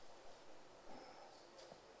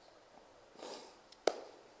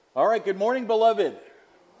All right, good morning, beloved.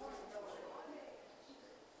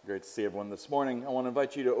 Great to see everyone this morning. I want to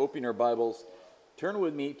invite you to open your Bibles. Turn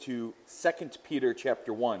with me to 2 Peter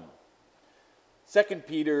chapter 1. 2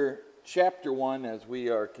 Peter chapter 1, as we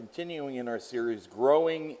are continuing in our series,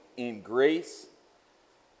 Growing in Grace,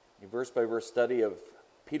 a verse-by-verse study of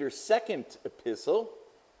Peter's second epistle.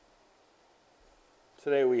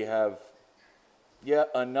 Today we have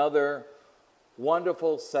yet another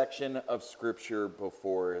wonderful section of Scripture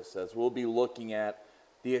before us, as we'll be looking at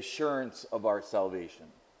the assurance of our salvation.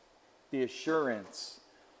 The assurance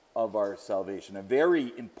of our salvation, a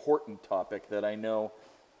very important topic that I know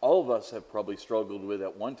all of us have probably struggled with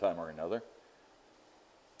at one time or another.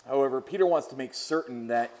 However, Peter wants to make certain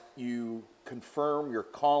that you confirm your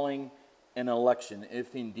calling and election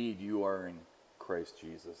if indeed you are in Christ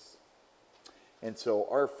Jesus. And so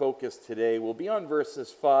our focus today will be on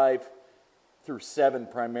verses 5 through 7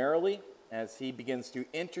 primarily, as he begins to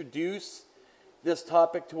introduce this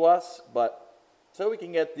topic to us, but so we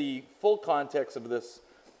can get the full context of this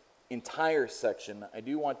entire section, I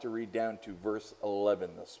do want to read down to verse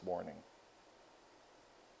 11 this morning.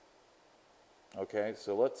 Okay,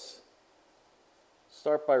 so let's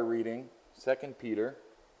start by reading 2 Peter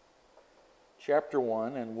chapter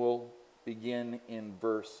 1, and we'll begin in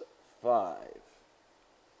verse 5.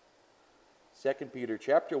 2 Peter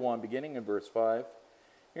chapter 1, beginning in verse 5.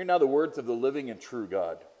 Hear now the words of the living and true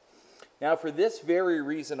God. Now for this very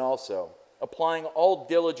reason also, applying all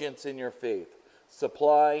diligence in your faith,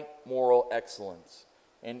 supply moral excellence,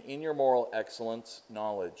 and in your moral excellence,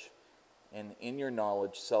 knowledge, and in your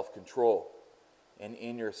knowledge, self-control, and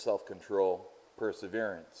in your self-control,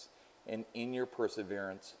 perseverance, and in your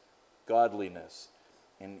perseverance, godliness,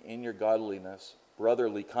 and in your godliness,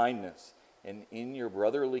 brotherly kindness, and in your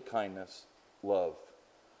brotherly kindness, love.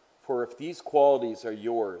 For if these qualities are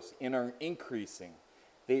yours and are increasing,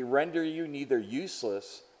 they render you neither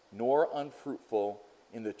useless nor unfruitful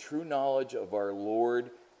in the true knowledge of our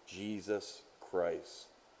Lord Jesus Christ.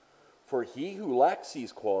 For he who lacks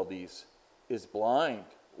these qualities is blind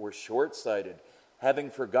or short-sighted,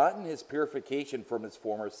 having forgotten his purification from his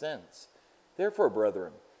former sins. Therefore,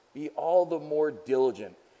 brethren, be all the more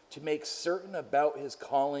diligent to make certain about his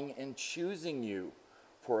calling and choosing you.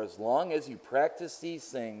 For as long as you practice these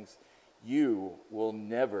things, you will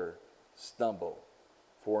never stumble.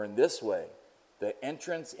 For in this way, the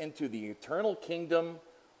entrance into the eternal kingdom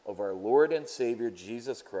of our Lord and Savior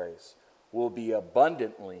Jesus Christ will be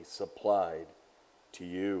abundantly supplied to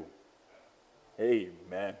you.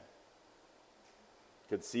 Amen.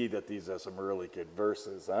 You can see that these are some really good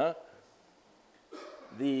verses, huh?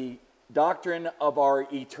 The doctrine of our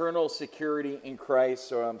eternal security in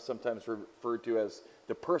Christ, or sometimes referred to as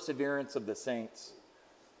the perseverance of the saints,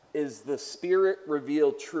 is the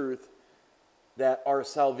Spirit-revealed truth that our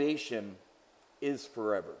salvation is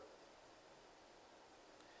forever.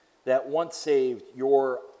 That once saved,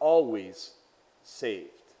 you're always saved.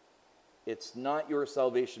 It's not your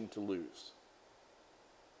salvation to lose.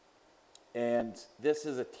 And this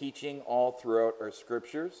is a teaching all throughout our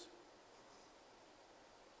scriptures.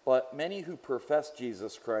 But many who profess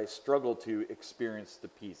Jesus Christ struggle to experience the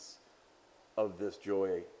peace of this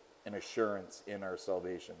joy and assurance in our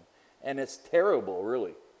salvation. And it's terrible,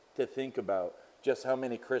 really, to think about just how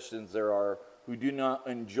many Christians there are who do not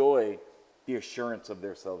enjoy the assurance of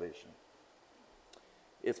their salvation.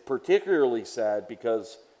 It's particularly sad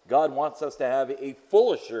because God wants us to have a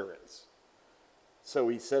full assurance. So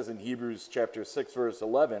he says in Hebrews chapter 6, verse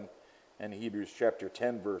 11, and Hebrews chapter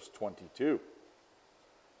 10, verse 22.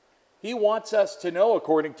 He wants us to know,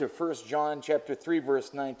 according to 1 John chapter 3,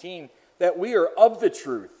 verse 19, that we are of the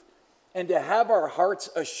truth and to have our hearts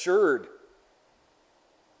assured.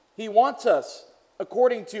 He wants us,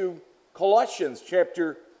 according to Colossians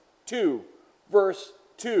chapter 2, verse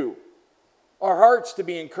 2, our hearts to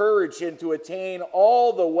be encouraged and to attain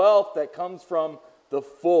all the wealth that comes from the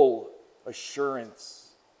full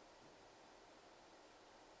assurance.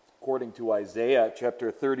 According to Isaiah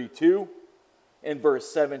chapter 32, in verse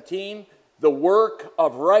 17, the work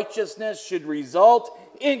of righteousness should result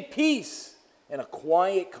in peace and a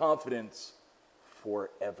quiet confidence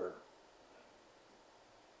forever.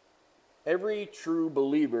 Every true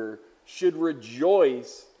believer should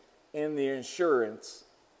rejoice in the assurance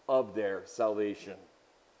of their salvation.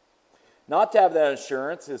 Not to have that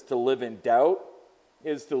assurance is to live in doubt,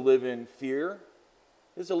 is to live in fear,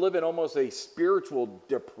 is to live in almost a spiritual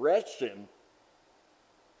depression.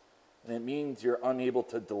 And it means you're unable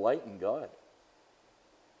to delight in God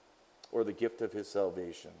or the gift of his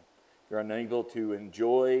salvation. You're unable to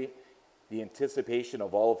enjoy the anticipation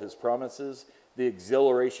of all of his promises, the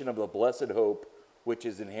exhilaration of the blessed hope which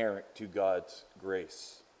is inherent to God's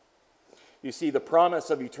grace. You see, the promise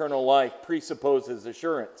of eternal life presupposes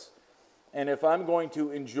assurance. And if I'm going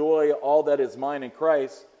to enjoy all that is mine in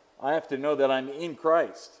Christ, I have to know that I'm in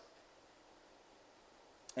Christ.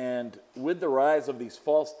 And with the rise of these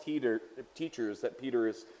false teachers that Peter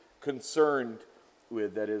is concerned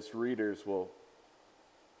with, that his readers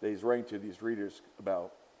that he's writing to these readers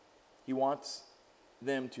about, he wants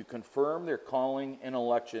them to confirm their calling and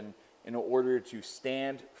election in order to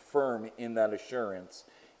stand firm in that assurance.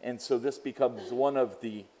 And so this becomes one of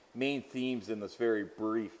the main themes in this very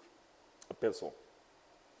brief epistle.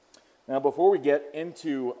 Now, before we get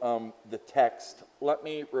into the text, let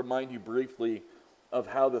me remind you briefly of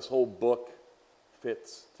how this whole book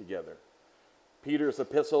fits together. Peter's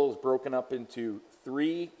epistle is broken up into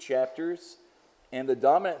 3 chapters, and the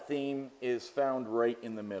dominant theme is found right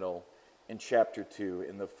in the middle in chapter 2,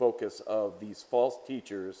 in the focus of these false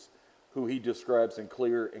teachers who he describes in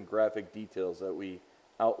clear and graphic details that we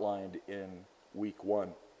outlined in week 1.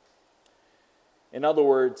 In other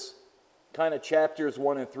words, kind of chapters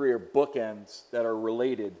 1 and 3 are bookends that are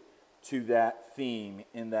related to that theme,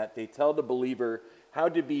 in that they tell the believer how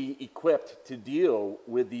to be equipped to deal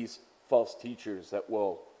with these false teachers that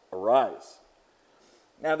will arise.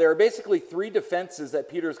 Now, there are basically 3 defenses that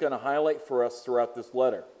Peter's going to highlight for us throughout this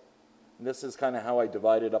letter. And this is kind of how I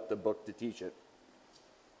divided up the book to teach it.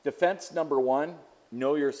 Defense number 1,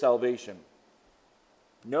 know your salvation.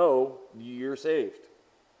 Know you're saved.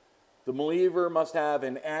 The believer must have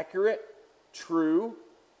an accurate, true,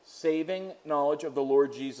 saving knowledge of the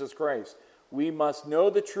Lord Jesus Christ. We must know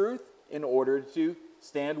the truth in order to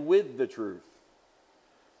stand with the truth.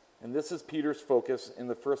 And this is Peter's focus in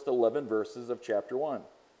the first 11 verses of chapter 1.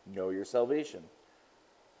 Know your salvation.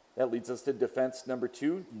 That leads us to defense number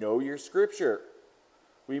 2, know your scripture.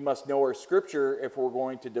 We must know our scripture if we're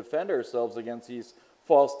going to defend ourselves against these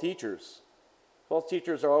false teachers. False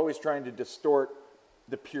teachers are always trying to distort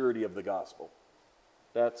the purity of the gospel.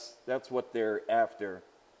 That's what they're after,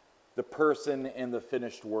 the person and the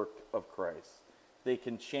finished work of Christ. They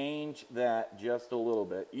can change that just a little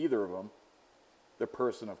bit, either of them, the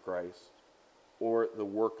person of Christ or the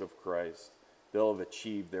work of Christ. They'll have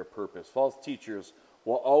achieved their purpose. False teachers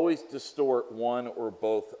will always distort one or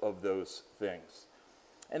both of those things.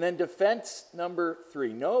 And then defense number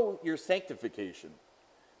 3, know your sanctification.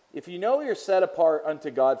 If you know you're set apart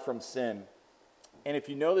unto God from sin, and if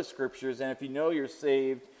you know the scriptures, and if you know you're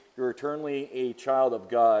saved, you're eternally a child of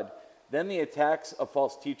God, then the attacks of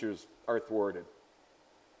false teachers are thwarted.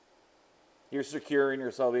 You're secure in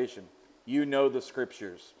your salvation. You know the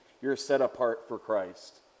scriptures. You're set apart for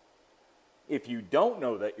Christ. If you don't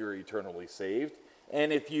know that you're eternally saved,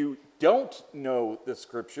 and if you don't know the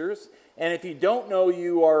scriptures, and if you don't know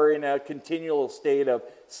you are in a continual state of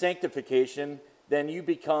sanctification, then you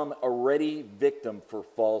become a ready victim for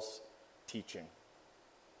false teaching.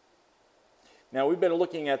 Now, we've been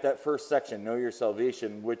looking at that first section, Know Your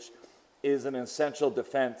Salvation, which is an essential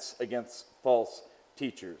defense against false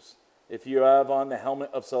teachers. If you have on the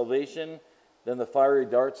helmet of salvation, then the fiery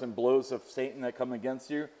darts and blows of Satan that come against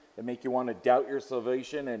you, that make you want to doubt your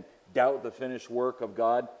salvation and doubt the finished work of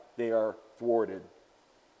God, they are thwarted.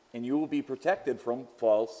 And you will be protected from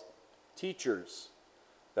false teachers.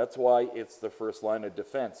 That's why it's the first line of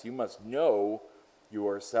defense. You must know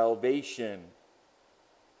your salvation.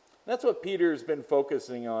 That's what Peter's been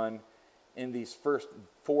focusing on in these first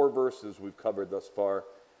 4 verses we've covered thus far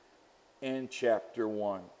in chapter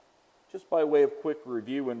 1. Just by way of quick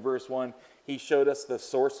review, in verse 1, he showed us the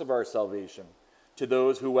source of our salvation. To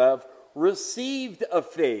those who have received a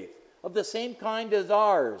faith of the same kind as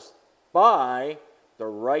ours, by the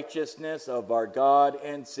righteousness of our God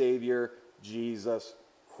and Savior, Jesus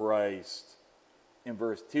Christ. In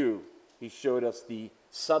verse 2, he showed us the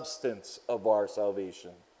substance of our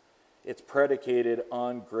salvation. It's predicated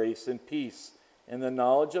on grace and peace in the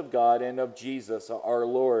knowledge of God and of Jesus our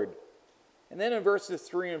Lord. And then in verses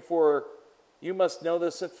 3 and 4, you must know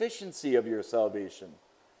the sufficiency of your salvation,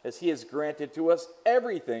 as he has granted to us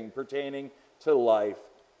everything pertaining to life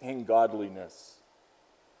and godliness.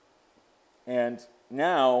 And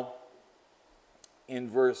now, in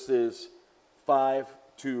verses 5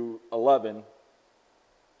 to 11,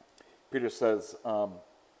 Peter says,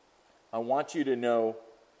 I want you to know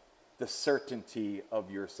the certainty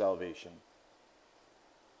of your salvation.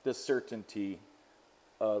 The certainty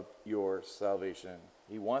of your salvation.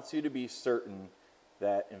 He wants you to be certain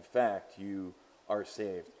that, in fact, you are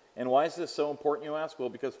saved. And why is this so important, you ask? Well,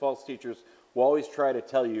 because false teachers will always try to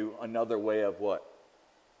tell you another way of what?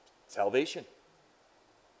 Salvation.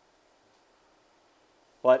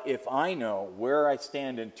 But if I know where I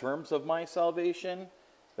stand in terms of my salvation,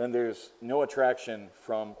 then there's no attraction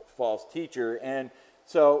from false teacher. And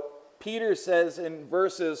so Peter says in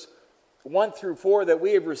verses 1 through 4 that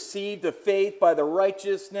we have received a faith by the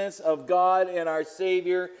righteousness of God and our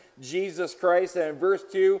Savior, Jesus Christ. And in verse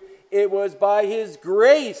 2, it was by his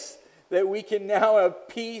grace that we can now have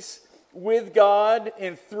peace with God.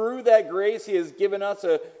 And through that grace, he has given us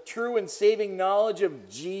a true and saving knowledge of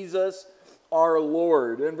Jesus our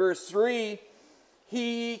Lord. In verse 3,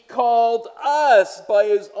 he called us by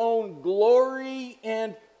his own glory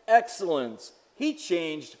and excellence. He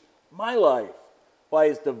changed my life by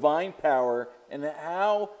his divine power, and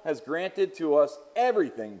how has granted to us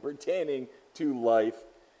everything pertaining to life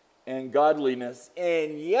and godliness.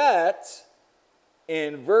 And yet,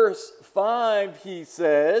 in verse 5, he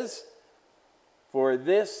says, for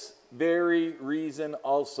this very reason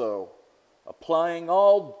also, applying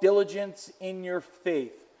all diligence in your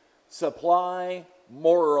faith, supply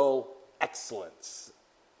moral excellence.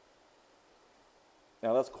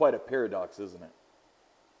 Now that's quite a paradox, isn't it?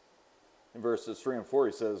 In verses 3 and 4,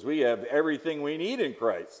 he says, we have everything we need in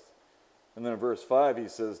Christ. And then in verse 5, he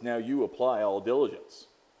says, now you apply all diligence.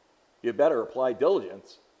 You better apply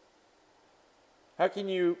diligence. How can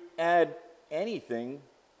you add anything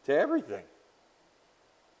to everything?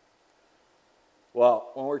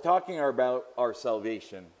 Well, when we're talking about our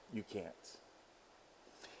salvation, you can't.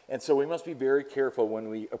 And so we must be very careful when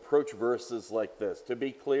we approach verses like this. To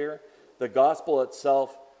be clear, the gospel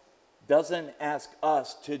itself doesn't ask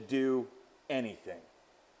us to do anything.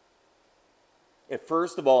 It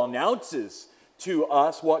first of all announces to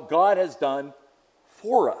us what God has done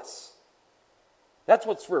for us. That's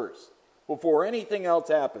what's first, before anything else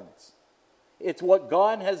happens. It's what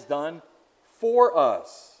God has done for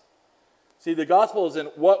us. See, the gospel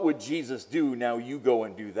isn't what would Jesus do, now you go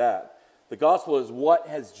and do that. The gospel is what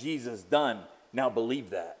has Jesus done, now believe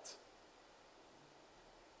that.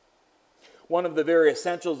 One of the very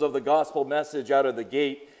essentials of the gospel message out of the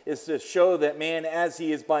gate is to show that man, as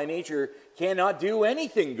he is by nature, cannot do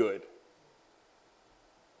anything good.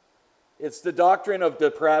 It's the doctrine of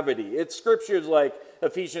depravity. It's scriptures like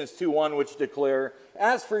Ephesians 2:1, which declare,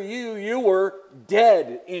 as for you, you were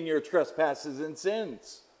dead in your trespasses and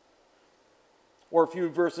sins. Or a few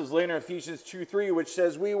verses later, Ephesians 2:3, which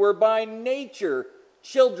says, we were by nature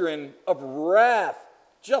children of wrath,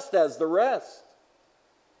 just as the rest.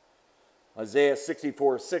 Isaiah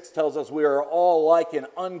 64:6 tells us we are all like an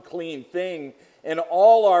unclean thing, and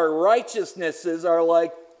all our righteousnesses are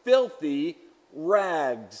like filthy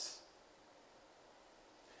rags.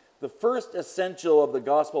 The first essential of the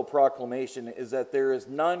gospel proclamation is that there is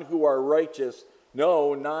none who are righteous,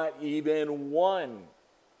 no, not even one.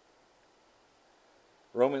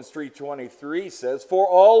 Romans 3:23 says, for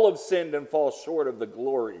all have sinned and fall short of the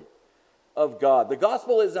glory of God. The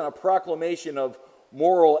gospel isn't a proclamation of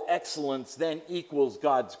moral excellence then equals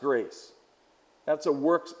God's grace. That's a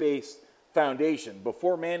works-based foundation.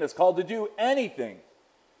 Before man is called to do anything,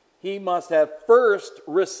 he must have first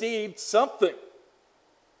received something.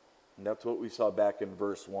 And that's what we saw back in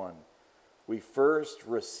verse 1. We first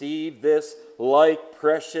received this like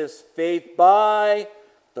precious faith by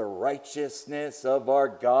the righteousness of our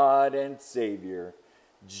God and Savior,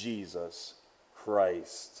 Jesus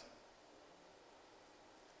Christ.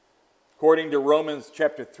 According to Romans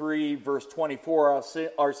chapter 3, verse 24,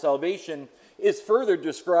 our salvation is further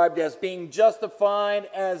described as being justified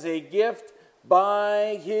as a gift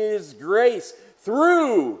by his grace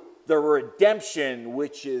through the redemption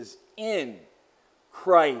which is in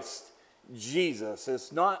Christ Jesus.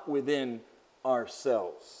 It's not within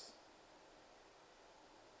ourselves.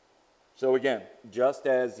 So again, just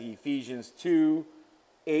as Ephesians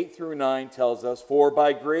 2:8-9 tells us, for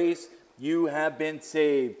by grace you have been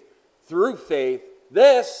saved through faith.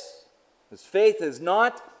 This faith is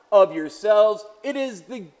not of yourselves. It is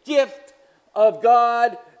the gift of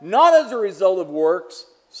God, not as a result of works,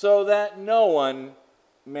 so that no one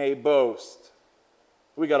may boast.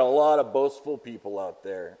 We got a lot of boastful people out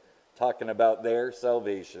there talking about their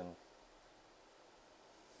salvation.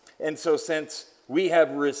 And so since we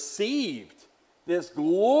have received this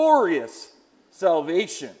glorious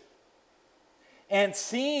salvation, and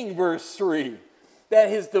seeing verse 3, that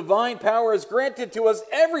his divine power has granted to us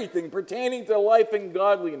everything pertaining to life and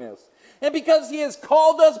godliness. And because he has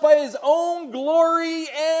called us by his own glory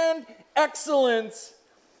and excellence,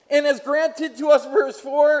 and has granted to us, verse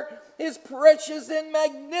 4, his precious and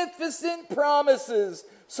magnificent promises,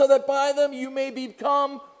 so that by them you may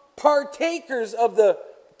become partakers of the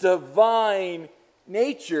divine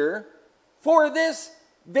nature. For this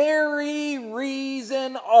very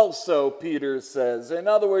reason also, Peter says. In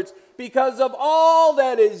other words, because of all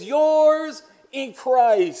that is yours in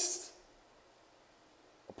Christ.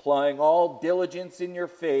 Applying all diligence in your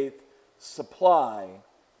faith, supply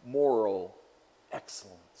moral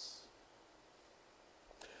excellence.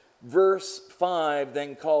 Verse 5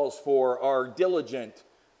 then calls for our diligent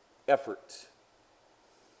effort.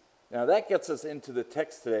 Now that gets us into the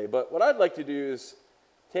text today, but what I'd like to do is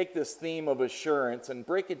take this theme of assurance and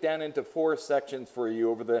break it down into 4 sections for you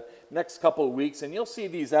over the next couple of weeks, and you'll see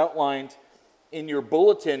these outlined in your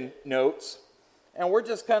bulletin notes, and we're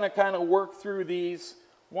just kind of work through these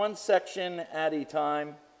one section at a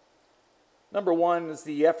time. Number 1 is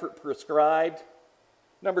the effort prescribed.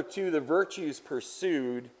 Number 2, the virtues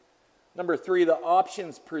pursued. Number 3, the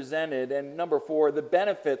options presented. And number 4, the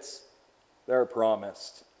benefits that are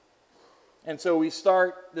promised. And so we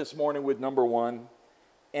start this morning with number 1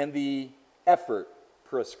 and the effort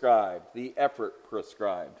prescribed. The effort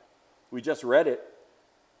prescribed. We just read it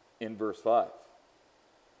in verse 5.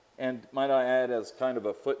 And might I add, as kind of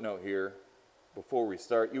a footnote here before we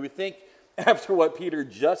start, you would think after what Peter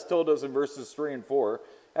just told us in verses 3 and 4,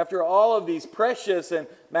 after all of these precious and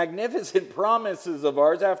magnificent promises of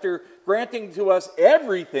ours, after granting to us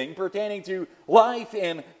everything pertaining to life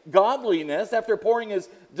and godliness, after pouring his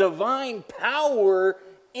divine power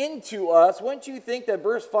into us, wouldn't you think that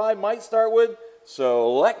verse 5 might start with,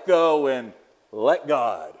 so let go and let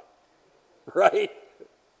God, right?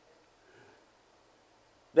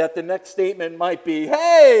 That the next statement might be,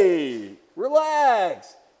 hey,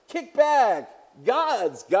 relax, kick back,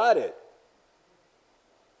 God's got it.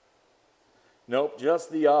 Nope,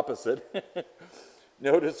 just the opposite.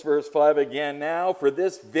 Notice verse 5 again now. For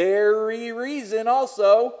this very reason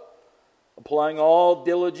also, applying all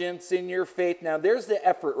diligence in your faith. Now there's the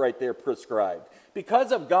effort right there prescribed.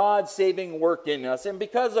 Because of God's saving work in us and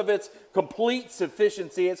because of its complete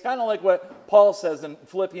sufficiency, it's kind of like what Paul says in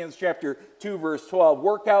Philippians chapter 2 verse 12.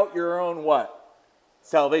 Work out your own what?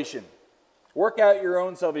 Salvation. Work out your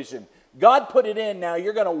own salvation. God put it in, now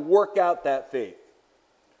you're going to work out that faith.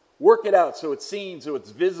 Work it out so it's seen, so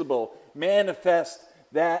it's visible. Manifest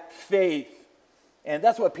that faith. And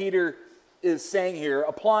that's what Peter is saying here.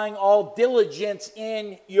 Applying all diligence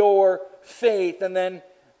in your faith. And then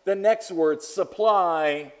the next word,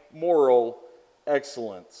 supply moral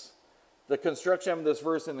excellence. The construction of this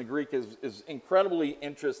verse in the Greek is incredibly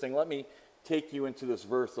interesting. Let me take you into this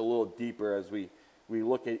verse a little deeper as we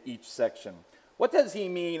look at each section. What does he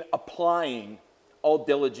mean, applying all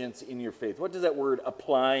diligence in your faith? What does that word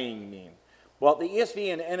applying mean? Well, the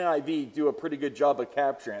ESV and NIV do a pretty good job of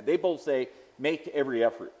capturing it. They both say, make every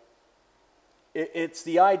effort. It's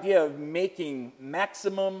the idea of making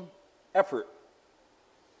maximum effort.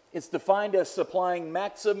 It's defined as supplying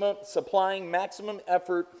maximum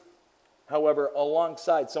effort, however,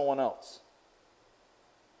 alongside someone else.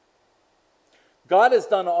 God has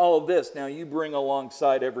done all of this. Now you bring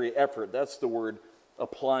alongside every effort. That's the word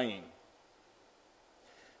applying.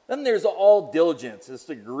 Then there's all diligence. It's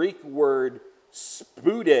the Greek word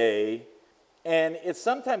spude, and it's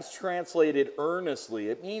sometimes translated earnestly.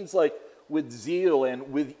 It means like with zeal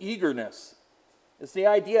and with eagerness. It's the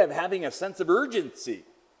idea of having a sense of urgency.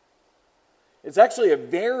 It's actually a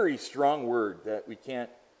very strong word that we can't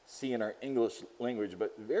see in our English language,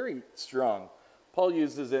 but very strong. Paul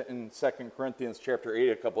uses it in 2 Corinthians chapter 8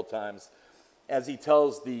 a couple times as he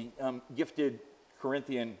tells the gifted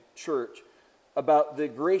Corinthian church about the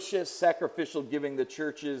gracious sacrificial giving the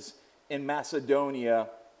churches in Macedonia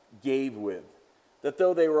gave with. That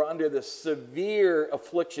though they were under the severe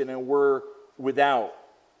affliction and were without,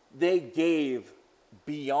 they gave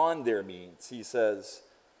beyond their means, he says,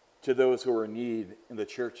 to those who are in need in the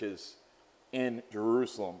churches in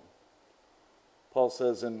Jerusalem. Paul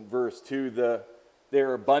says in verse 2,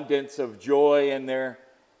 their abundance of joy and their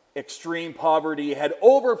extreme poverty had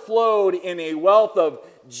overflowed in a wealth of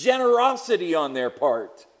generosity on their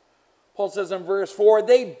part. Paul says in verse 4,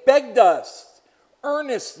 they begged us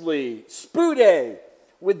earnestly, spude,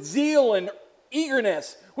 with zeal and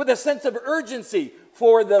eagerness, with a sense of urgency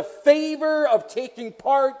for the favor of taking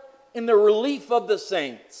part in the relief of the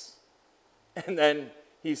saints. And then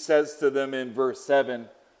he says to them in verse 7,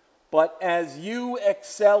 but as you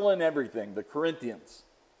excel in everything, the Corinthians,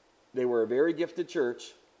 they were a very gifted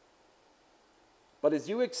church, but as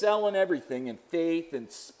you excel in everything, in faith and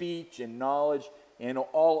speech and knowledge and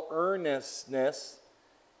all earnestness,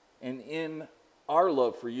 and in our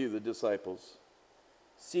love for you, the disciples,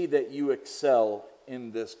 see that you excel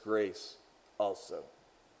in this grace also.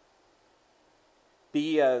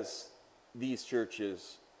 Be as these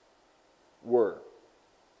churches were.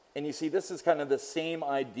 And you see, this is kind of the same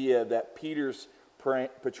idea that Peter's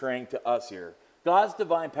portraying to us here. God's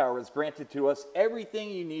divine power has granted to us everything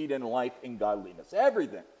you need in life and godliness.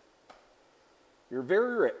 Everything. You're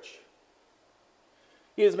very rich.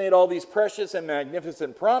 He has made all these precious and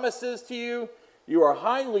magnificent promises to you. You are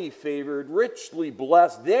highly favored, richly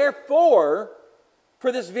blessed. Therefore,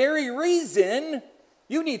 for this very reason,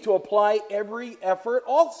 you need to apply every effort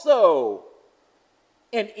also.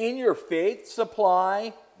 And in your faith,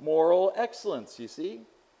 supply moral excellence, you see.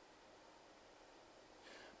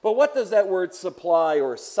 But what does that word supply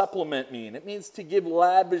or supplement mean? It means to give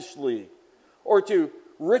lavishly or to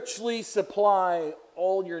richly supply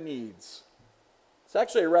all your needs. It's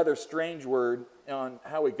actually a rather strange word on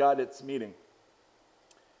how it got its meaning.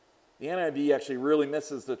 The NIV actually really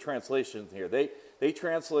misses the translations here. They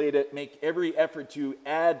translate it, make every effort to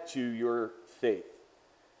add to your faith.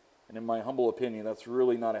 And in my humble opinion, that's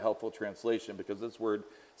really not a helpful translation, because this word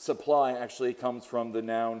supply actually comes from the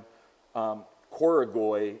noun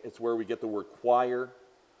choirgoi. It's where we get the word choir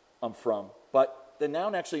from. But the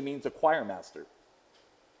noun actually means a choir master.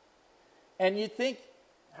 And you'd think,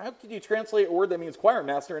 how could you translate a word that means choir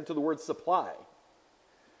master into the word supply?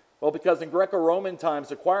 Well, because in Greco-Roman times,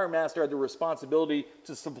 the choir master had the responsibility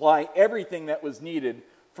to supply everything that was needed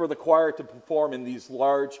for the choir to perform in these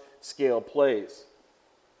large-scale plays.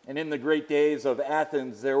 And in the great days of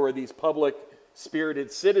Athens, there were these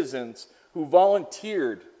public-spirited citizens who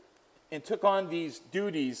volunteered and took on these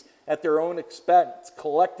duties at their own expense,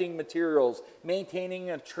 collecting materials, maintaining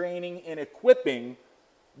and training and equipping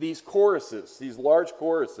these choruses, these large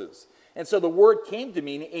choruses. And so the word came to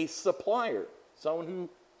mean a supplier, someone who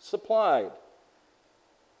supplied.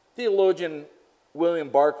 Theologian William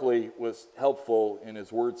Barclay was helpful in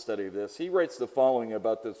his word study of this. He writes the following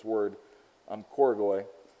about this word, choirgoi.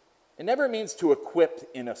 It never means to equip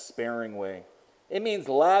in a sparing way. It means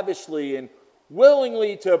lavishly and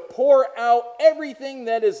willingly to pour out everything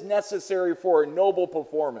that is necessary for a noble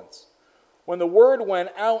performance. When the word went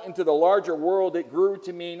out into the larger world, it grew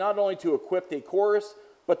to mean not only to equip a chorus,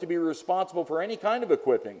 but to be responsible for any kind of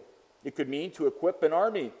equipping. It could mean to equip an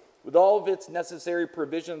army with all of its necessary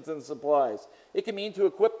provisions and supplies. It could mean to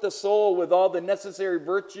equip the soul with all the necessary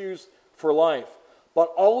virtues for life.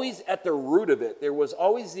 But always at the root of it, there was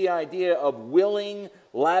always the idea of willing,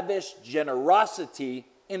 lavish generosity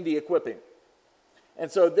in the equipping. And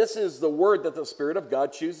so this is the word that the Spirit of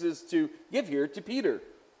God chooses to give here to Peter.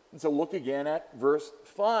 And so look again at verse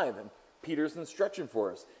 5 and Peter's instruction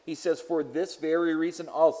for us. He says, for this very reason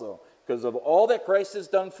also, because of all that Christ has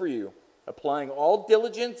done for you, applying all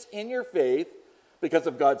diligence in your faith, because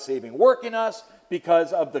of God's saving work in us,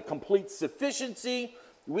 because of the complete sufficiency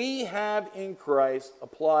we have in Christ,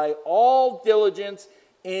 apply all diligence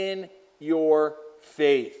in your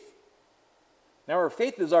faith. Now our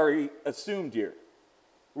faith is already assumed here.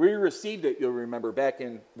 We received it, you'll remember, back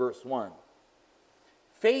in verse 1.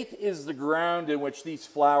 Faith is the ground in which these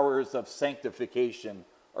flowers of sanctification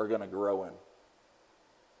are going to grow in.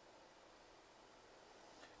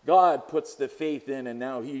 God puts the faith in, and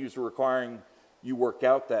now He's requiring you work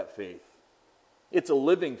out that faith. It's a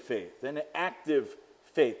living faith, an active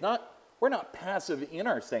faith. We're not passive in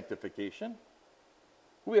our sanctification.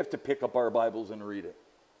 We have to pick up our Bibles and read it.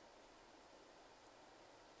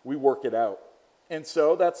 We work it out. And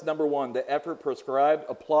so that's number one, the effort prescribed.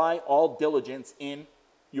 Apply all diligence in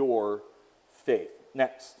your faith.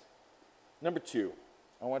 Next, number two,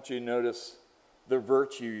 I want you to notice the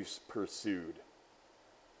virtues pursued.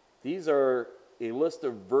 These are a list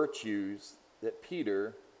of virtues that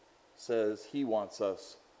Peter says he wants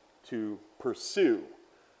us to pursue.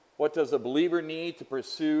 What does a believer need to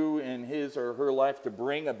pursue in his or her life to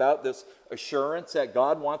bring about this assurance that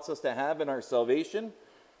God wants us to have in our salvation?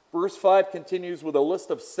 Verse 5 continues with a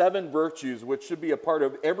list of 7 virtues which should be a part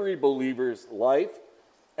of every believer's life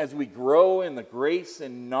as we grow in the grace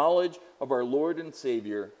and knowledge of our Lord and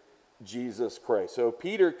Savior, Jesus Christ. So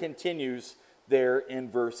Peter continues there in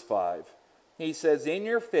verse 5. He says, in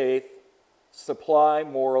your faith, supply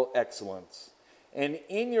moral excellence, and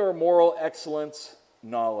in your moral excellence,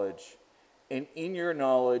 knowledge, and in your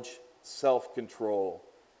knowledge, self-control,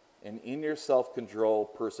 and in your self-control,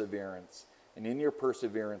 perseverance, and in your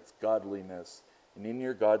perseverance, godliness, and in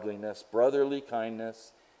your godliness, brotherly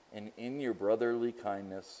kindness, and in your brotherly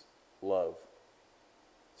kindness, love.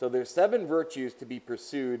 So there's 7 virtues to be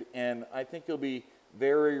pursued, and I think you'll be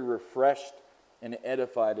very refreshed and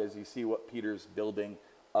edified as you see what Peter's building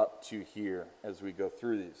up to here as we go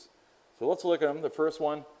through these. So let's look at them. The first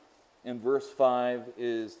one in verse 5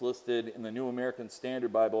 is listed in the New American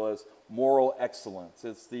Standard Bible as moral excellence.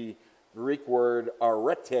 It's the Greek word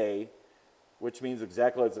arete, which means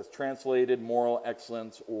exactly as it's translated, moral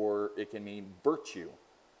excellence, or it can mean virtue.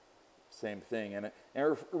 Same thing. And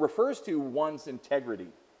it refers to one's integrity.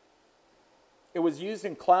 It was used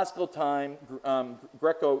in classical time,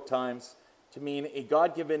 Greco times, to mean a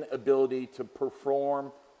God-given ability to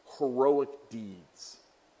perform heroic deeds.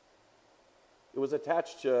 It was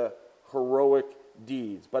attached to heroic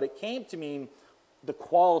deeds, but it came to mean the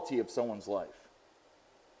quality of someone's life.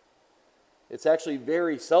 It's actually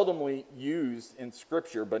very seldomly used in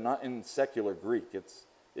Scripture, but not in secular Greek.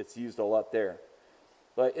 It's used a lot there.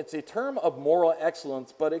 But it's a term of moral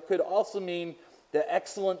excellence, but it could also mean the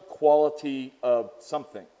excellent quality of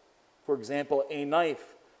something. For example, a knife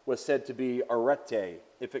was said to be arete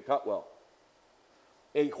if it cut well.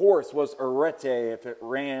 A horse was arete if it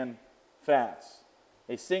ran fast.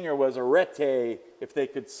 A singer was arete if they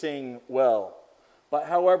could sing well. But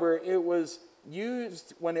however, it was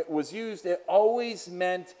used, when it was used, it always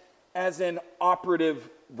meant as an operative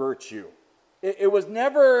virtue. It was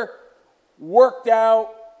never worked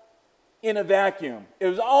out in a vacuum. It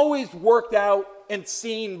was always worked out and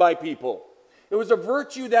seen by people. It was a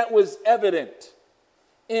virtue that was evident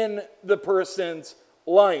in the person's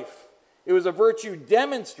life. It was a virtue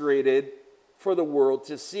demonstrated for the world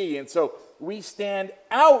to see. And so we stand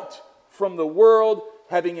out from the world,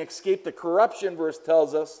 having escaped the corruption, verse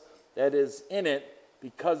tells us, that is in it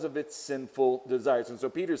because of its sinful desires. And so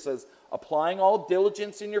Peter says, applying all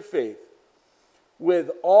diligence in your faith,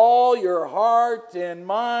 with all your heart and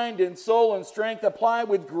mind and soul and strength, apply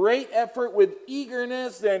with great effort, with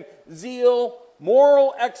eagerness and zeal,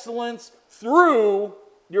 moral excellence through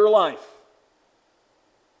your life.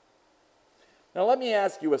 Now let me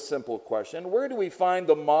ask you a simple question. Where do we find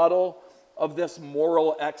the model of this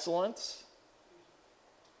moral excellence?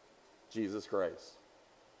 Jesus Christ.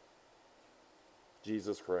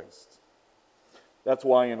 Jesus Christ. That's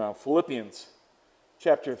why in Philippians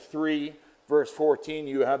chapter 3, verse 14,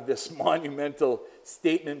 you have this monumental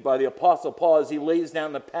statement by the Apostle Paul as he lays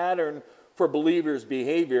down the pattern for believers'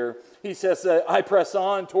 behavior. He says, I press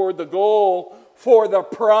on toward the goal for the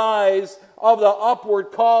prize of the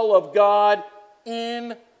upward call of God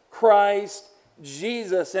in Christ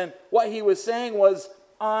Jesus. And what he was saying was,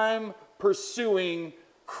 I'm pursuing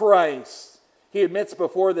Christ. He admits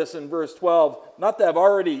before this in verse 12, not that I've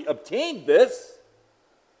already obtained this,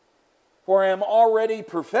 for I am already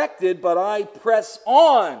perfected, but I press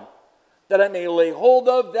on, that I may lay hold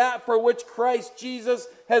of that for which Christ Jesus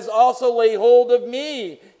has also laid hold of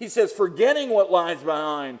me. He says, forgetting what lies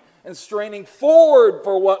behind and straining forward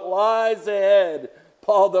for what lies ahead.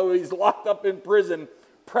 Paul, though he's locked up in prison,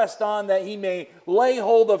 pressed on that he may lay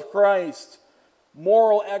hold of Christ.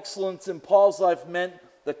 Moral excellence in Paul's life meant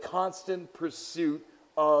the constant pursuit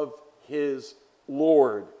of his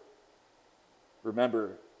Lord.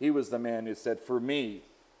 Remember, he was the man who said, for me,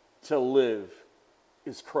 to live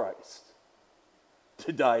is Christ.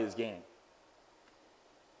 To die is gain.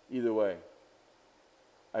 Either way,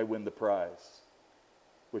 I win the prize,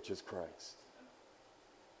 which is Christ.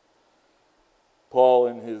 Paul,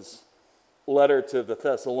 in his letter to the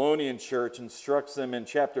Thessalonian church, instructs them in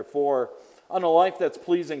chapter 4 on a life that's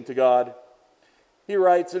pleasing to God. He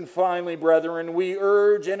writes, and finally, brethren, we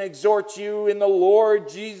urge and exhort you in the Lord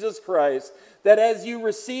Jesus Christ, that as you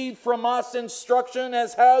receive from us instruction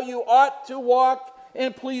as how you ought to walk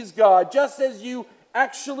and please God, just as you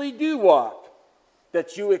actually do walk,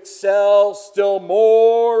 that you excel still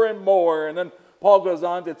more and more. And then Paul goes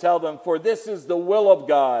on to tell them, for this is the will of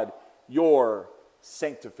God, your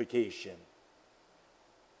sanctification.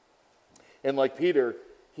 And like Peter,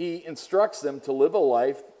 he instructs them to live a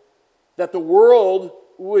life that the world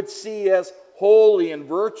would see as holy and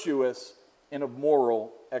virtuous and of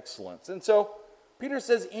moral excellence. And so Peter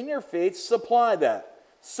says, in your faith, supply that.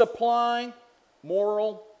 Supply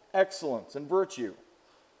moral excellence and virtue,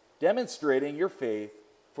 demonstrating your faith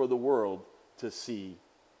for the world to see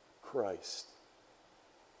Christ.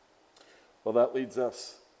 Well, that leads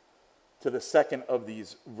us to the second of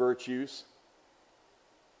these virtues.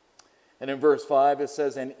 And in verse 5 it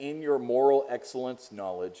says, and in your moral excellence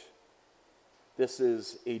knowledge. This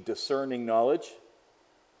is a discerning knowledge,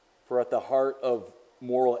 for at the heart of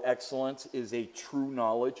moral excellence is a true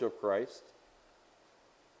knowledge of Christ.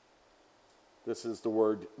 This is the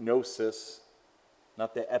word gnosis,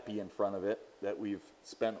 not the epi in front of it that we've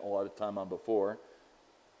spent a lot of time on before.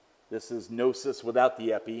 This is gnosis without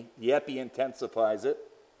the epi. The epi intensifies it.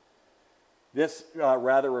 This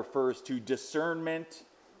rather refers to discernment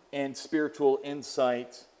and spiritual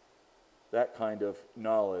insight, that kind of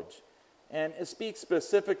knowledge. And it speaks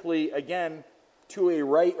specifically, again, to a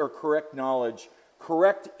right or correct knowledge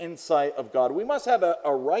correct insight of God. We must have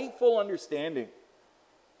a rightful understanding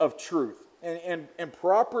of truth and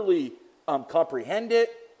properly comprehend it,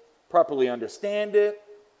 properly understand it,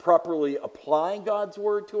 properly apply God's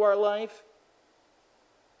word to our life.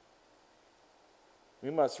 We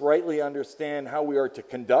must rightly understand how we are to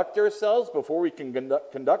conduct ourselves before we can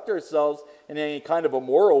conduct ourselves in any kind of a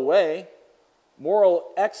moral way.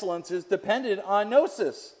 Moral excellence is dependent on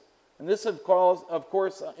gnosis. And this, of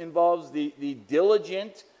course, involves the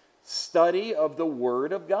diligent study of the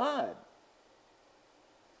Word of God.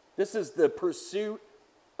 This is the pursuit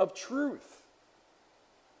of truth.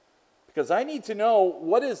 Because I need to know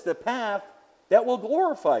what is the path that will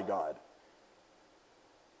glorify God.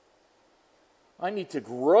 I need to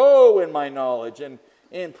grow in my knowledge and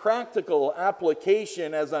in practical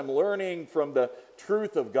application as I'm learning from the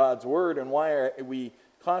truth of God's Word, and why we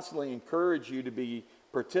constantly encourage you to be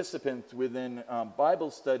participants within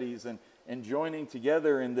Bible studies and joining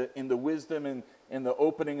together in the wisdom and in the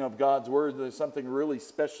opening of God's Word. There's something really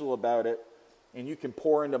special about it, and you can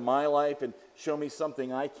pour into my life and show me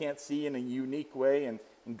something I can't see in a unique way, and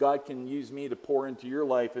God can use me to pour into your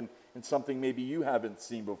life and something maybe you haven't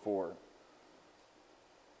seen before.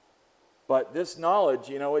 But this knowledge,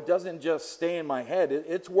 it doesn't just stay in my head.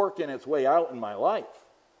 It's working its way out in my life.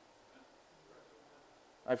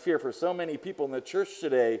 I fear for so many people in the church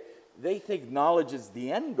today, they think knowledge is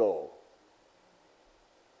the end goal.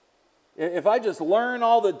 If I just learn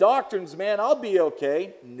all the doctrines, man, I'll be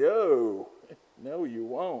okay. No, you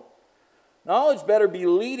won't. Knowledge better be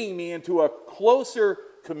leading me into a closer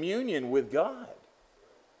communion with God.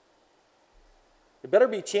 It better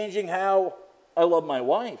be changing how I love my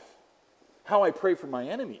wife, how I pray for my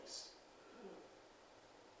enemies.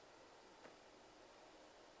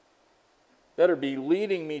 Better be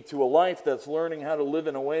leading me to a life that's learning how to live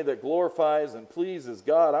in a way that glorifies and pleases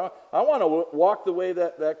God. I want to walk the way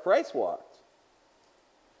that Christ walked.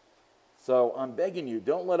 So I'm begging you,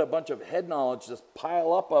 don't let a bunch of head knowledge just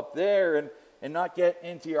pile up there and not get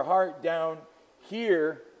into your heart down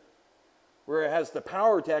here, where it has the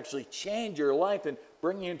power to actually change your life and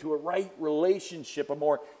bring you into a right relationship, a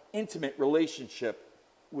more intimate relationship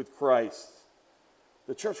with Christ.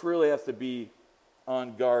 The church really has to be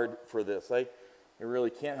on guard for this. I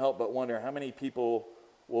really can't help but wonder how many people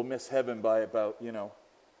will miss heaven by about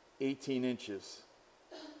 18 inches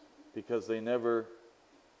because they never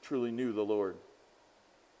truly knew the Lord.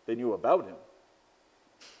 They knew about him,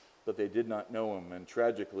 but they did not know him. And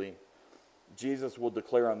tragically, Jesus will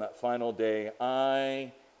declare on that final day,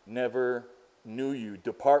 "I never knew you.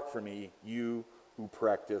 Depart from me, you who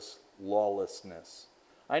practice lawlessness."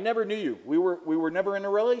 I never knew you. We were never in a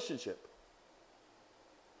relationship.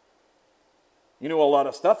 You knew a lot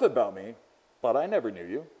of stuff about me, but I never knew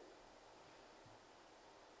you.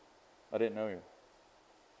 I didn't know you.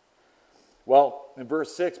 Well, in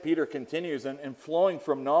verse 6, Peter continues, and flowing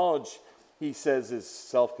from knowledge, he says, is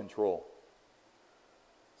self-control.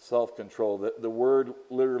 Self-control. The word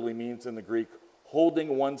literally means in the Greek,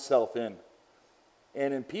 holding oneself in.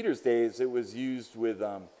 And in Peter's days, it was used with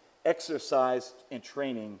exercise and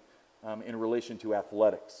training in relation to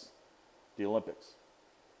athletics, the Olympics.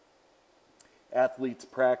 Athletes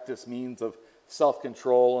practice means of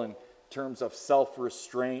self-control in terms of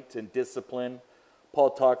self-restraint and discipline.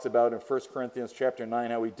 Paul talks about in 1 Corinthians chapter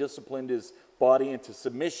 9 how he disciplined his body into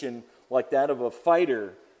submission like that of a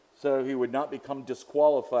fighter so he would not become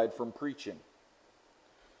disqualified from preaching.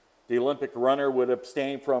 The Olympic runner would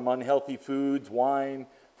abstain from unhealthy foods, wine,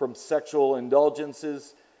 from sexual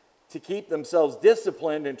indulgences to keep themselves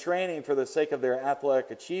disciplined and training for the sake of their athletic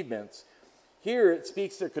achievements. Here it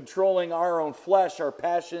speaks to controlling our own flesh, our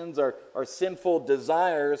passions, our sinful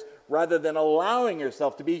desires, rather than allowing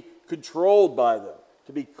yourself to be controlled by them,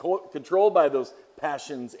 to be controlled by those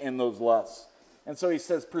passions and those lusts. And so he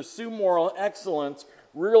says, pursue moral excellence,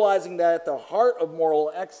 realizing that at the heart of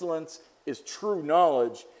moral excellence is true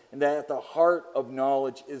knowledge, and that at the heart of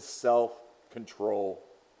knowledge is self-control.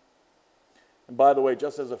 And by the way,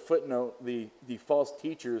 just as a footnote, the false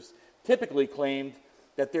teachers typically claimed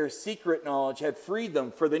that their secret knowledge had freed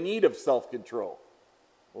them for the need of self-control.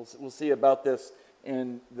 We'll see about this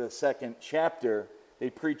in the second chapter. They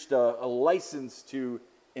preached a license to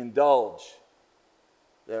indulge,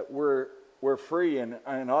 that we're free, and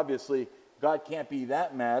obviously God can't be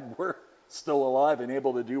that mad. We're still alive and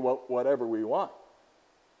able to do whatever we want.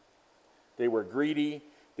 They were greedy.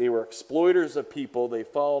 They were exploiters of people. They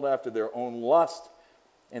followed after their own lust,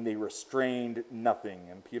 and they restrained nothing.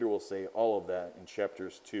 And Peter will say all of that in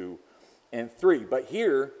chapters 2 and 3. But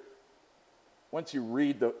here, once you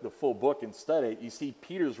read the full book and study it, you see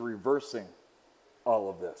Peter's reversing all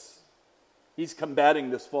of this. He's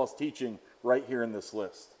combating this false teaching right here in this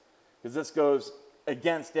list. Because this goes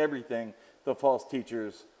against everything the false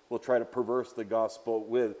teachers will try to perverse the gospel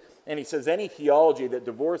with. And he says any theology that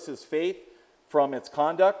divorces faith from its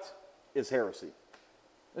conduct is heresy.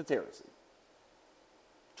 It's heresy.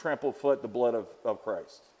 Trample foot the blood of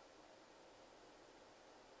Christ.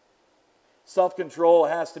 Self-control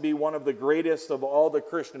has to be one of the greatest of all the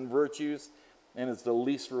Christian virtues and is the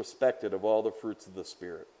least respected of all the fruits of the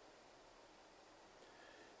Spirit.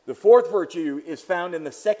 The fourth virtue is found in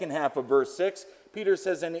the second half of verse 6. Peter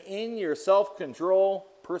says, and in your self-control,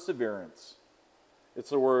 perseverance. It's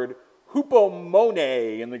the word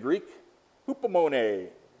hupomone in the Greek. Hupomone.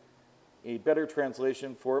 A better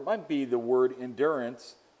translation for it might be the word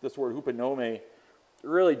endurance. This word huponome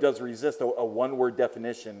really does resist a one-word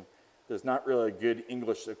definition. There's not really a good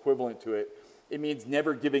English equivalent to it. It means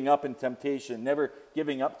never giving up in temptation, never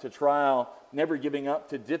giving up to trial, never giving up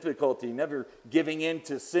to difficulty, never giving in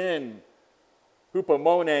to sin.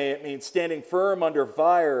 Hupomone, it means standing firm under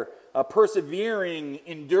fire, persevering,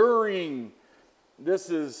 enduring. This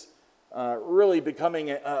is really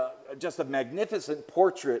becoming just a magnificent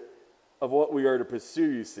portrait of what we are to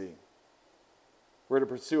pursue, you see. We're to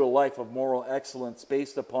pursue a life of moral excellence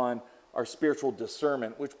based upon our spiritual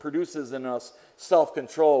discernment, which produces in us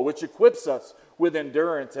self-control, which equips us with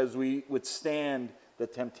endurance as we withstand the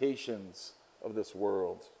temptations of this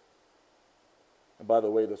world. And by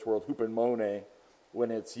the way, this word hupomone,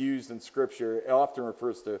 when it's used in Scripture, it often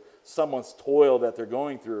refers to someone's toil that they're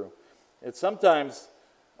going through. It's sometimes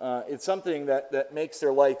it's something that makes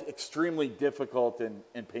their life extremely difficult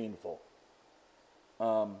and painful.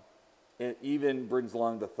 It even brings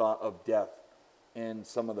along the thought of death in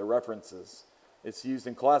some of the references. It's used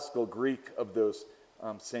in classical Greek of those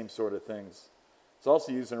same sort of things. It's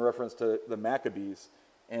also used in reference to the Maccabees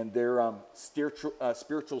and their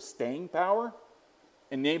spiritual staying power,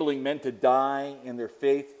 enabling men to die in their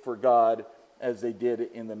faith for God as they did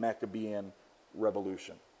in the Maccabean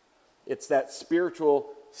Revolution. It's that spiritual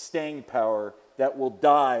staying power that will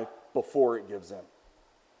die before it gives in.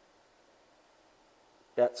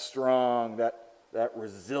 That strong, that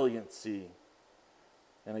resiliency.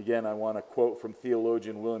 And again, I want to quote from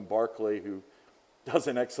theologian William Barclay, who does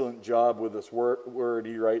an excellent job with this word.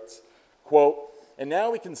 He writes, quote, and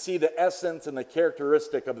now we can see the essence and the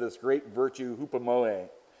characteristic of this great virtue, hupomone.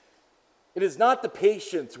 It is not the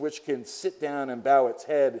patience which can sit down and bow its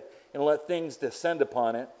head and let things descend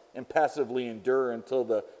upon it and passively endure until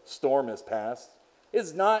the storm is past. It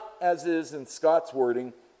is not, as is in Scott's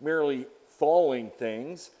wording, merely falling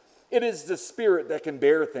things. It is the spirit that can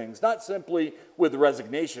bear things, not simply with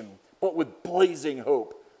resignation, but with blazing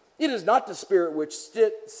hope. It is not the spirit which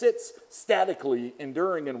sits statically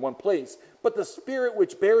enduring in one place, but the spirit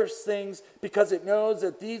which bears things because it knows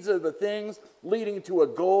that these are the things leading to a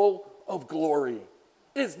goal of glory.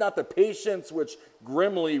 It is not the patience which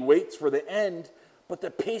grimly waits for the end, but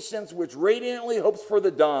the patience which radiantly hopes for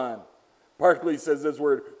the dawn. Barclay says this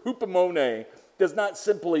word, hupomone, does not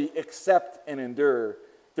simply accept and endure.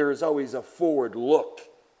 There is always a forward look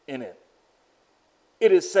in it.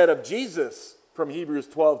 It is said of Jesus from Hebrews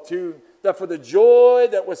 12:2 that for the joy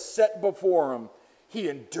that was set before him, he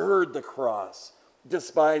endured the cross,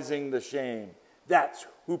 despising the shame. That's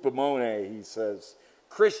hupomone, he says.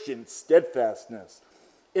 Christian steadfastness.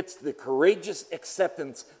 It's the courageous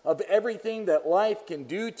acceptance of everything that life can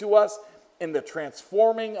do to us and the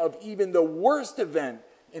transforming of even the worst event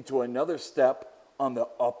into another step on the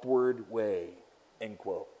upward way. End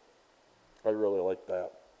quote. I really like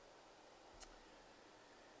that.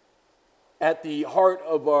 At the heart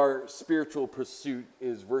of our spiritual pursuit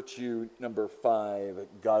is virtue number 5,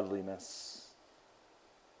 godliness.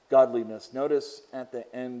 Godliness. Notice at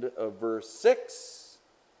the end of verse 6,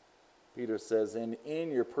 Peter says, and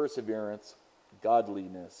in your perseverance,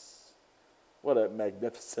 godliness. What a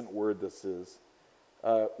magnificent word this is.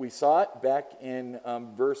 We saw it back in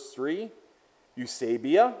verse 3,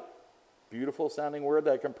 Eusebia. Beautiful sounding word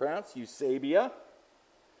that I can pronounce, Eusebia.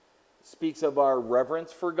 Speaks of our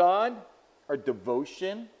reverence for God, our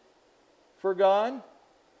devotion for God.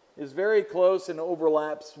 Is very close and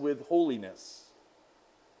overlaps with holiness.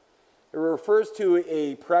 It refers to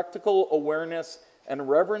a practical awareness and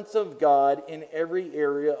reverence of God in every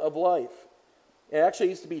area of life. It actually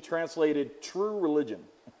used to be translated true religion.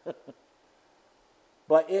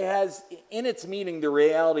 But it has in its meaning the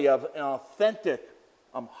reality of an authentic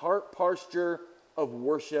heart posture of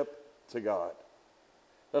worship to God.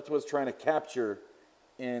 That's what it's trying to capture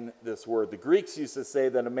in this word. The Greeks used to say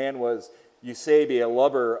that a man was Eusebia, a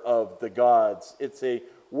lover of the gods. It's a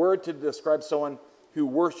word to describe someone who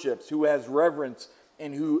worships, who has reverence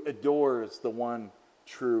and who adores the one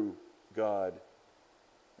true God.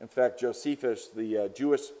 In fact, Josephus, the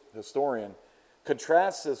Jewish historian,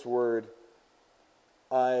 contrasts this word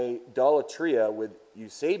idolatria with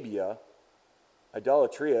eusebia.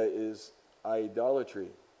 Idolatria is idolatry.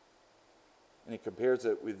 And he compares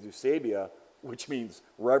it with eusebia, which means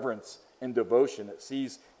reverence and devotion. It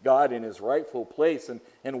sees God in his rightful place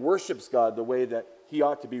and worships God the way that he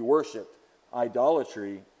ought to be worshipped.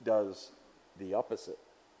 Idolatry does the opposite.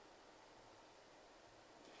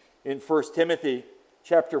 In 1 Timothy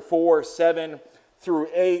chapter 4, 7 through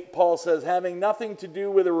 8, Paul says, having nothing to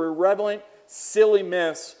do with irreverent, silly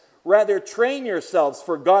myths, rather train yourselves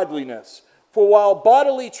for godliness. For while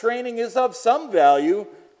bodily training is of some value,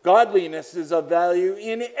 godliness is of value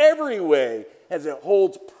in every way, as it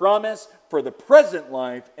holds promise for the present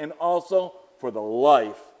life and also for the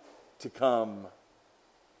life to come.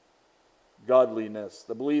 Godliness.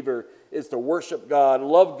 The believer is to worship God,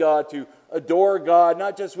 love God, to adore God,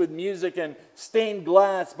 not just with music and stained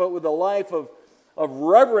glass, but with a life of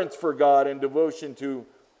reverence for God and devotion to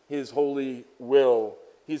his holy will.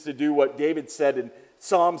 He's to do what David said in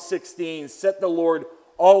Psalm 16, set the Lord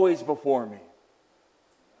always before me.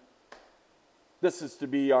 This is to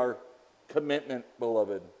be our commitment,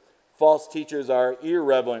 beloved. False teachers are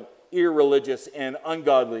irreverent, irreligious, and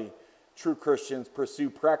ungodly. True Christians pursue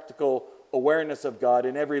practical awareness of God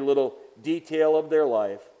in every little detail of their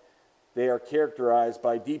life. They are characterized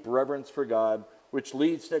by deep reverence for God, which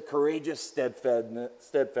leads to courageous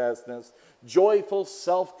steadfastness, joyful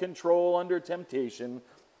self-control under temptation,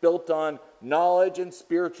 built on knowledge and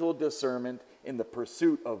spiritual discernment in the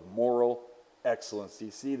pursuit of moral excellence.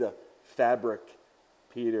 You see the fabric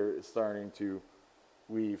Peter is starting to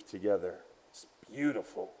weave together. It's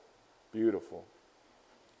beautiful, beautiful.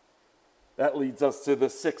 That leads us to the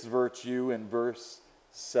sixth virtue in verse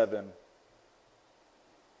 7.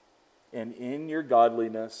 And in your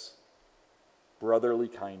godliness, brotherly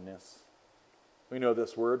kindness. We know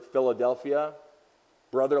this word, Philadelphia,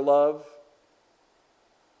 brother love.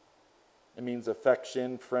 It means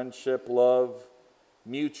affection, friendship, love,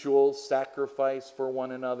 mutual sacrifice for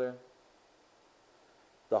one another.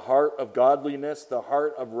 The heart of godliness, the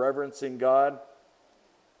heart of reverencing God,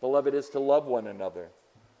 beloved, is to love one another.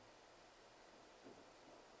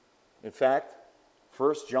 In fact,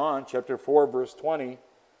 1 John chapter 4, verse 20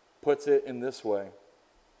 puts it in this way.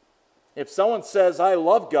 If someone says, I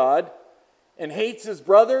love God, and hates his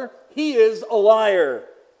brother, he is a liar.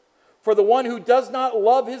 For the one who does not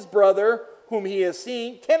love his brother whom he has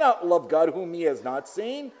seen cannot love God whom he has not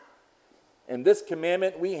seen. And this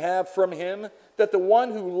commandment we have from him, that the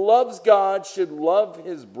one who loves God should love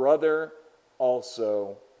his brother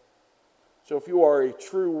also. So if you are a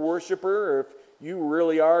true worshiper, or if you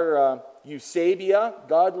really are eusebia,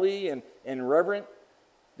 godly and reverent,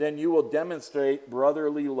 then you will demonstrate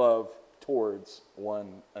brotherly love towards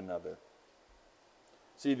one another.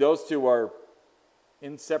 See, those two are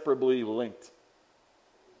inseparably linked.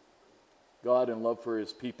 God and love for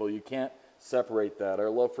his people. You can't separate that. Our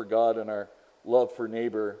love for God and our love for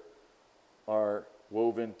neighbor are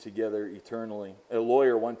woven together eternally. A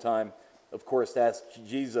lawyer one time, of course, asked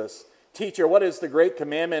Jesus, Teacher, what is the great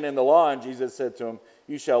commandment in the law? And Jesus said to him,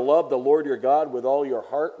 you shall love the Lord your God with all your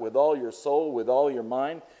heart, with all your soul, with all your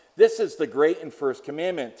mind. This is the great and first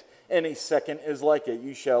commandment. And a second is like it.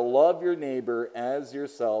 You shall love your neighbor as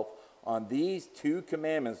yourself. On these two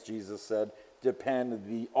commandments, Jesus said,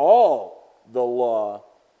 depend all the law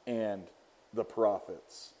and the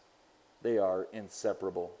prophets. They are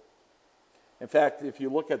inseparable. In fact, if you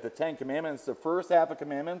look at the 10 commandments, the first half of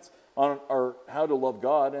commandments are how to love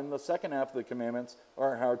God, and the second half of the commandments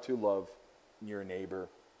are how to love your neighbor.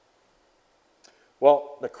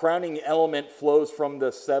 Well, the crowning element flows from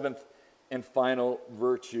the seventh and final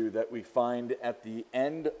virtue that we find at the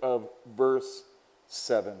end of verse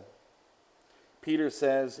 7. Peter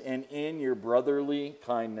says, and in your brotherly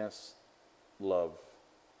kindness, love.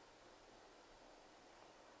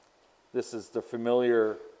 This is the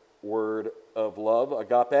familiar word of love,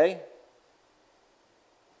 agape.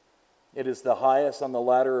 It is the highest on the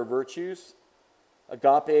ladder of virtues.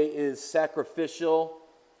 Agape is sacrificial,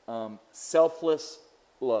 selfless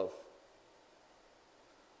love.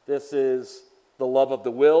 This is the love of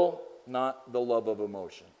the will, not the love of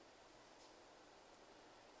emotion.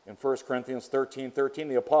 In 1 Corinthians 13:13,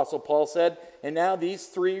 the Apostle Paul said, and now these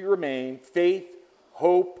three remain, faith,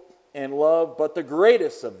 hope, and love, but the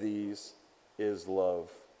greatest of these is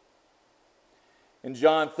love. In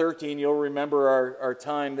John 13, you'll remember our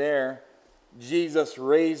time there. Jesus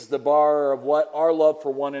raised the bar of what our love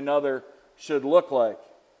for one another should look like.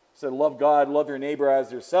 He said, love God, love your neighbor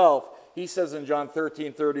as yourself. He says in John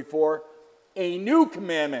 13:34, a new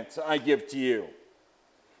commandment I give to you,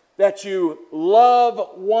 that you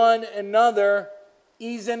love one another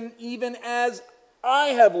even as I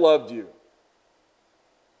have loved you.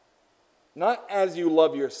 Not as you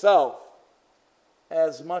love yourself,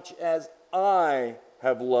 as much as I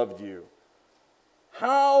have loved you.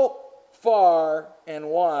 How far and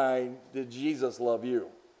why did Jesus love you?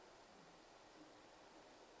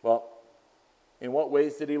 Well, in what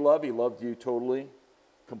ways did he love? He loved you totally,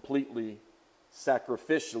 completely,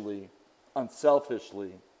 sacrificially,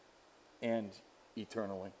 unselfishly, and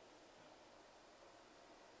eternally.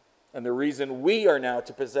 And the reason we are now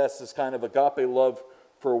to possess this kind of agape love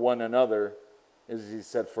for one another is, he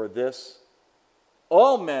said, for this,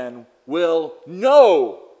 all men will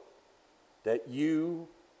know that you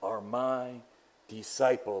are my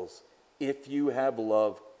disciples if you have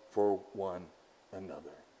love for one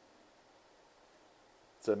another.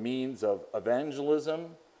 It's a means of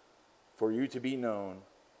evangelism for you to be known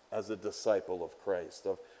as a disciple of Christ,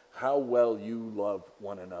 of how well you love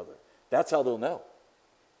one another. That's how they'll know.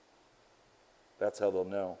 That's how they'll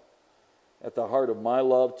know. At the heart of my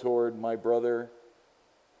love toward my brother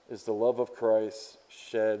is the love of Christ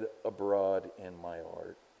shed abroad in my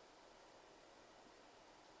heart.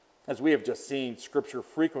 As we have just seen, Scripture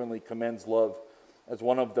frequently commends love as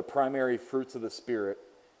one of the primary fruits of the Spirit.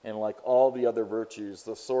 And like all the other virtues,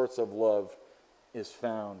 the source of love is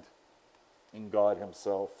found in God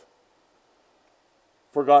himself.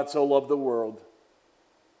 For God so loved the world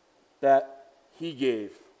that he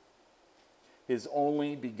gave his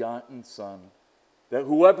only begotten Son, that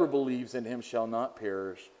whoever believes in him shall not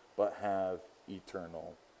perish, but have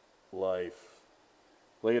eternal life.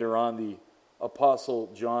 Later on, the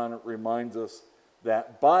Apostle John reminds us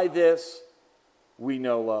that by this we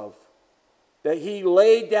know love, that he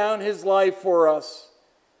laid down his life for us.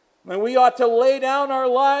 And we ought to lay down our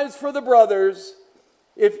lives for the brothers.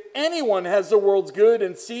 If anyone has the world's good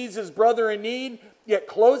and sees his brother in need, yet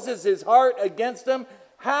closes his heart against him,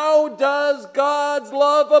 how does God's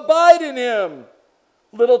love abide in him?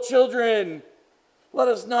 Little children, let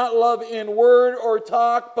us not love in word or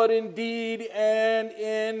talk, but in deed and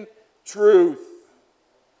in truth.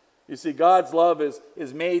 You see, God's love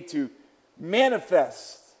is made to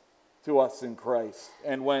manifest to us in Christ.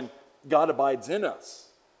 And when God abides in us,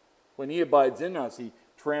 when he abides in us, he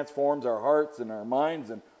transforms our hearts and our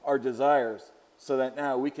minds and our desires so that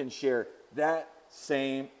now we can share that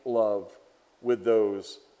same love with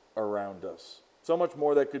those around us. So much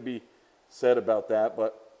more that could be said about that,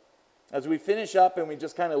 but as we finish up and we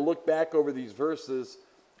just kind of look back over these verses,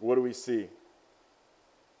 what do we see?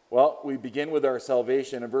 Well, we begin with our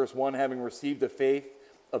salvation in verse 1, having received a faith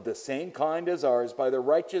of the same kind as ours by the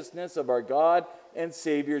righteousness of our God and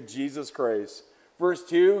Savior Jesus Christ. Verse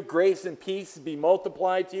 2, grace and peace be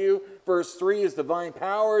multiplied to you. Verse 3, his divine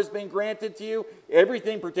power has been granted to you.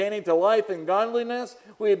 Everything pertaining to life and godliness.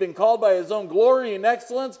 We have been called by his own glory and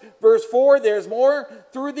excellence. Verse 4, there's more.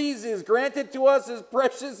 Through these is granted to us his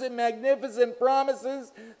precious and magnificent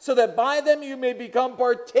promises, so that by them you may become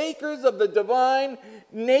partakers of the divine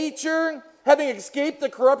nature, having escaped the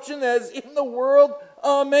corruption that is in the world.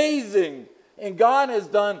 Amazing. And God has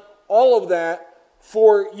done all of that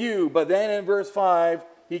for you. But then in verse 5,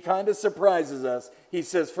 he kind of surprises us. He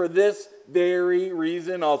says, for this very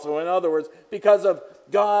reason also. In other words, because of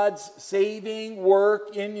God's saving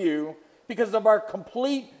work in you, because of our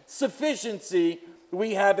complete sufficiency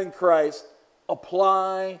we have in Christ,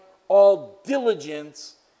 apply all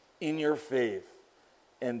diligence in your faith.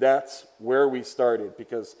 And that's where we started,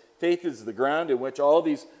 because faith is the ground in which all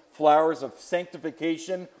these flowers of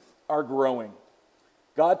sanctification are growing.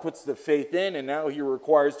 God puts the faith in, and now he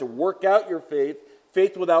requires to work out your faith.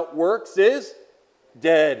 Faith without works is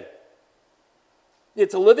dead.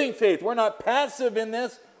 It's a living faith. We're not passive in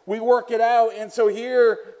this. We work it out. And so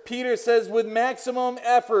here, Peter says, with maximum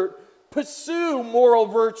effort, pursue moral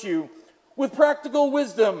virtue with practical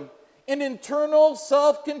wisdom and internal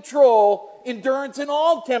self-control, endurance in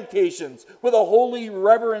all temptations, with a holy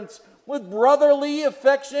reverence, with brotherly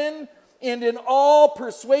affection, and in all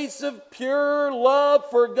persuasive, pure love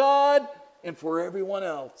for God and for everyone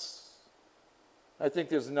else. I think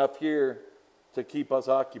there's enough here to keep us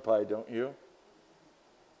occupied, don't you?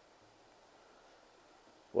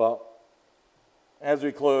 Well, as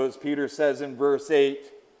we close, Peter says in verse 8,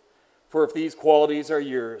 for if these qualities are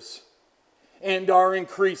yours and are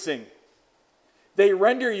increasing, they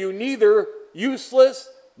render you neither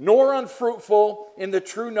useless nor unfruitful in the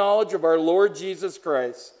true knowledge of our Lord Jesus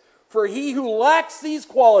Christ. For he who lacks these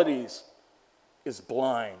qualities is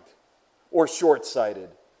blind or short-sighted,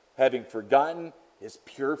 having forgotten is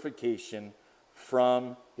purification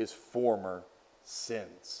from his former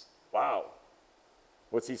sins. Wow.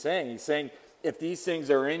 What's he saying? He's saying if these things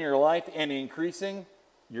are in your life and increasing,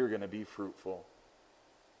 you're going to be fruitful.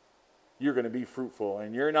 You're going to be fruitful,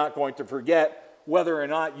 and you're not going to forget whether or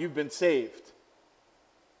not you've been saved.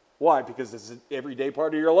 Why? Because it's an everyday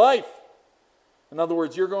part of your life. In other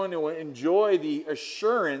words, you're going to enjoy the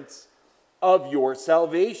assurance of your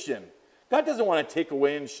salvation. God doesn't want to take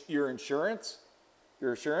away your assurance.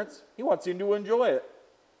 He wants you to enjoy it.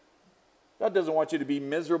 God doesn't want you to be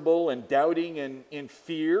miserable and doubting and in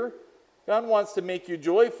fear. God wants to make you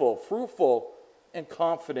joyful, fruitful, and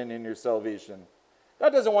confident in your salvation.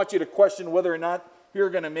 God doesn't want you to question whether or not you're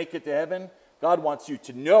going to make it to heaven. God wants you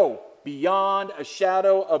to know beyond a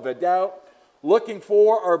shadow of a doubt, looking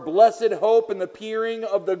for our blessed hope and the appearing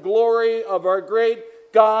of the glory of our great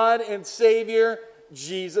God and Savior,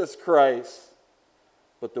 Jesus Christ.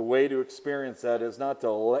 But the way to experience that is not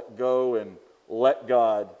to let go and let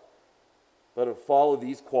God, but to follow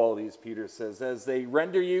these qualities, Peter says, as they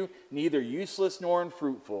render you neither useless nor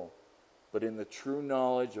unfruitful, but in the true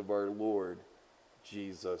knowledge of our Lord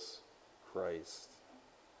Jesus Christ.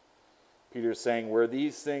 Peter is saying where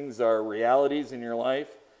these things are realities in your life,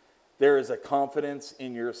 there is a confidence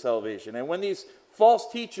in your salvation. And when these false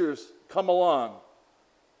teachers come along,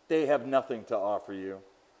 they have nothing to offer you.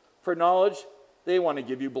 For knowledge, they want to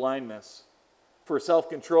give you blindness. For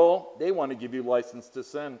self-control, they want to give you license to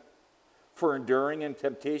sin. For enduring in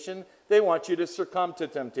temptation, they want you to succumb to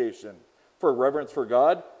temptation. For reverence for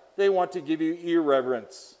God, they want to give you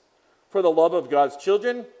irreverence. For the love of God's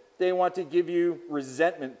children, they want to give you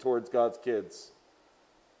resentment towards God's kids.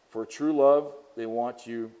 For true love, they want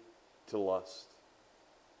you to lust.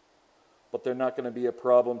 But they're not going to be a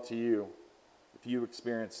problem to you if you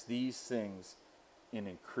experience these things in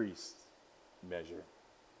increased measure.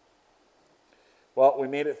 Well, we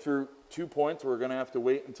made it through 2 points. We're going to have to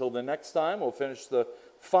wait until the next time. We'll finish the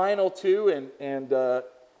final 2, and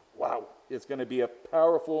wow, it's going to be a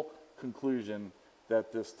powerful conclusion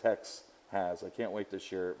that this text has. I can't wait to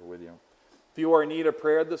share it with you. If you are in need of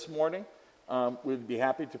prayer this morning, we'd be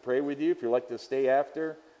happy to pray with you. If you'd like to stay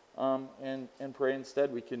after and pray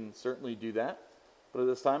instead, we can certainly do that. But at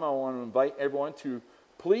this time, I want to invite everyone to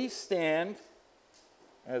please stand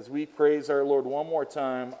as we praise our Lord one more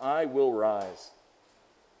time. I will rise.